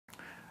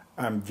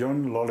I'm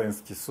John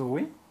Lawrence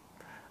Chisui.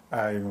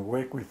 I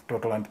work with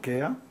Total Land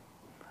Care.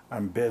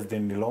 I'm based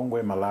in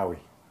Lilongwe, Malawi.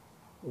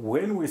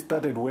 When we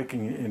started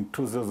working in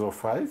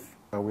 2005,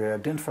 we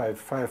identified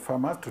 5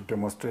 farmers to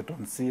demonstrate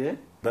on CA.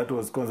 That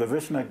was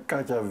conservation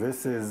agriculture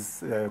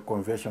versus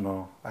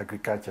conventional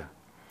agriculture.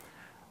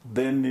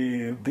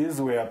 Then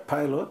these were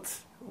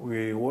pilots.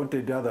 We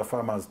wanted the other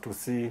farmers to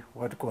see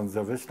what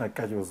conservation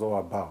agriculture was all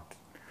about.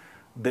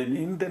 Then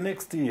in the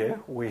next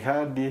year, we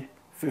had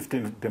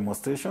 15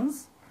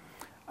 demonstrations.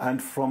 And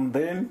from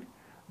then,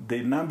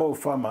 the number of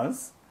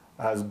farmers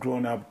has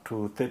grown up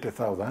to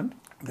 30,000.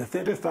 The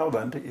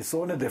 30,000 is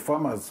only the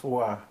farmers who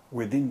are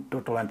within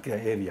Total Land Care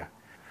area.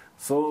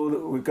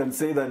 So we can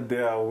say that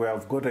we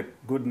have got a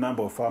good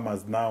number of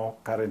farmers now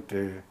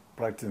currently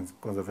practicing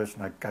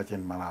conservation agriculture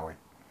in Malawi.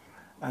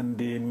 And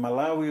in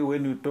Malawi,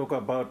 when you talk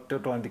about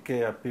Total Land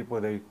Care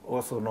people, they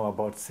also know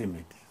about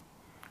CIMMYT.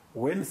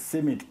 When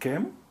CIMMYT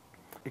came,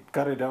 it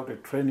carried out a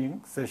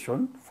training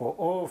session for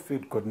all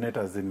field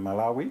coordinators in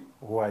Malawi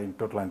who are in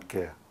Total Land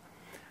Care.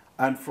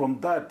 And from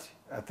that,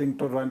 I think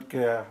Total Land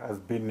Care has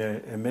been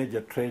a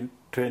major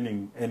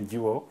training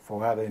NGO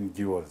for other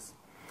NGOs.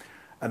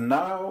 And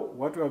now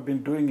what we have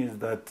been doing is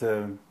that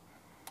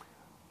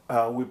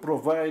we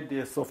provide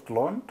a soft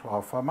loan to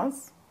our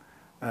farmers,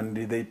 and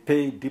they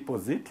pay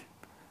deposit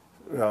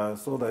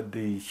so that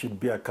they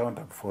should be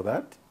accountable for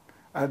that.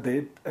 At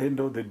the end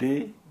of the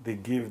day, they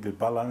give the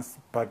balance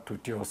back to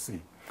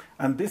TLC.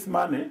 And this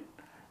money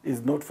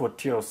is not for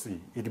TLC.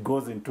 It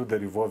goes into the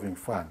revolving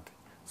fund,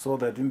 so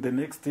that in the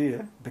next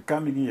year, the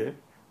coming year,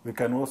 we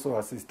can also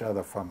assist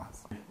other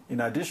farmers.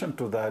 In addition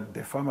to that,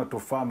 the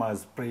farmer-to-farmer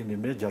is playing a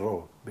major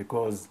role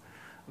because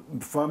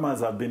farmers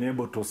have been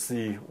able to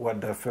see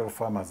what their fellow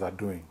farmers are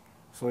doing.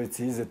 So it's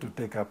easy to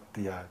take up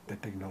the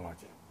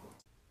technology.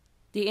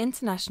 The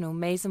International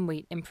Maize and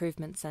Wheat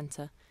Improvement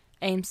Centre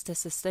aims to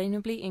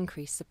sustainably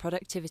increase the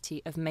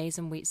productivity of maize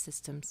and wheat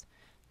systems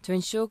to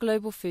ensure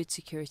global food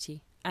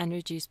security and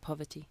reduce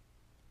poverty.